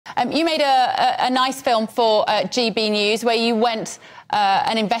You made a nice film for GB News where you went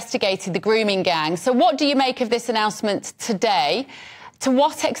and investigated the grooming gang. So what do you make of this announcement today? To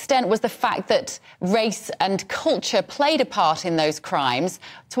what extent was the fact that race and culture played a part in those crimes?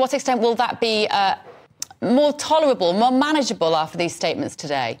 To what extent will that be more tolerable, more manageable after these statements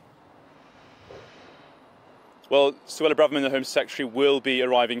today? Well, Suella Braverman, the Home Secretary, will be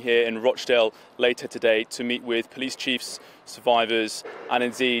arriving here in Rochdale later today to meet with police chiefs, survivors and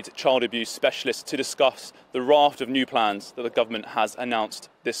indeed child abuse specialists to discuss the raft of new plans that the government has announced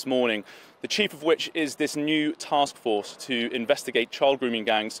this morning. The chief of which is this new task force to investigate child grooming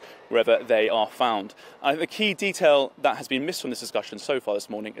gangs wherever they are found. And the key detail that has been missed from this discussion so far this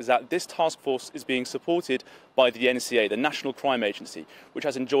morning is that this task force is being supported by the NCA, the National Crime Agency, which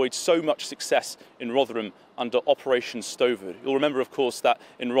has enjoyed so much success in Rotherham under Operation Stovewood. You'll remember, of course, that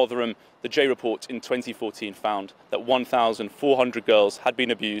in Rotherham, the J report in 2014 found that 1,400 girls had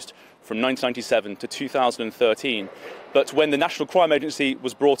been abused from 1997 to 2013. But when the National Crime Agency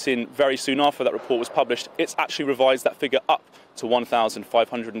was brought in very soon after that report was published, it's actually revised that figure up to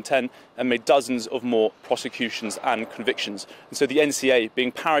 1,510 and made dozens of more prosecutions and convictions. And so the NCA,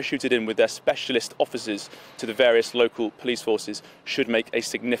 being parachuted in with their specialist officers to the various local police forces, should make a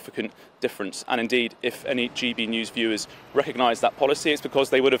significant difference. And indeed, if any GB News viewers recognise that policy, it's because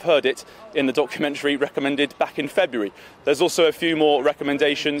they would have heard it in the documentary recommended back in February. There's also a few more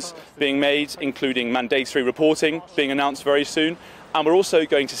recommendations being made, including mandatory reporting being announced very soon. And we're also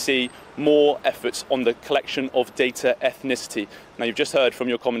going to see more efforts on the collection of data ethnicity. Now, you've just heard from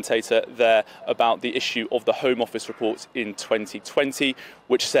your commentator there about the issue of the Home Office report in 2020,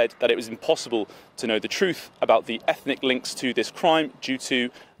 which said that it was impossible to know the truth about the ethnic links to this crime due to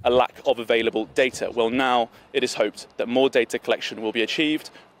a lack of available data. Well, now it is hoped that more data collection will be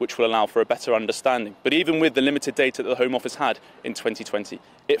achieved, which will allow for a better understanding. But even with the limited data that the Home Office had in 2020,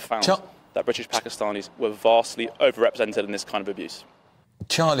 it found that British Pakistanis were vastly overrepresented in this kind of abuse.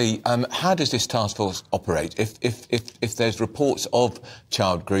 Charlie, how does this task force operate? If there's reports of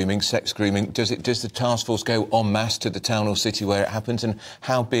child grooming, sex grooming, does the task force go en masse to the town or city where it happens? And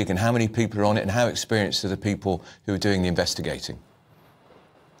how big and how many people are on it and how experienced are the people who are doing the investigating?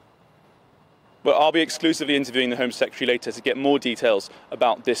 Well, I'll be exclusively interviewing the Home Secretary later to get more details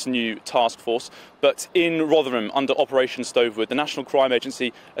about this new task force. But in Rotherham, under Operation Stovewood, the National Crime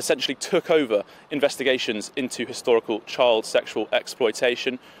Agency essentially took over investigations into historical child sexual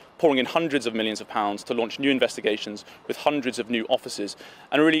exploitation, pouring in hundreds of millions of pounds to launch new investigations with hundreds of new officers,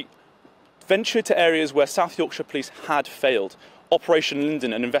 and really ventured to areas where South Yorkshire Police had failed. Operation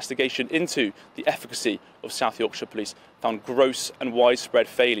Linden, an investigation into the efficacy of South Yorkshire Police, found gross and widespread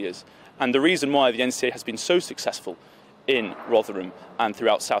failures. And the reason why the NCA has been so successful in Rotherham and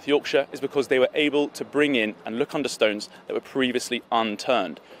throughout South Yorkshire is because they were able to bring in and look under stones that were previously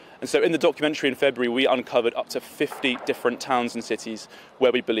unturned. And so in the documentary in February, we uncovered up to 50 different towns and cities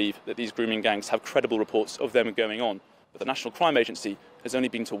where we believe that these grooming gangs have credible reports of them going on. But the National Crime Agency has only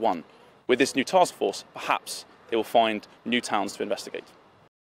been to one. With this new task force, perhaps they will find new towns to investigate.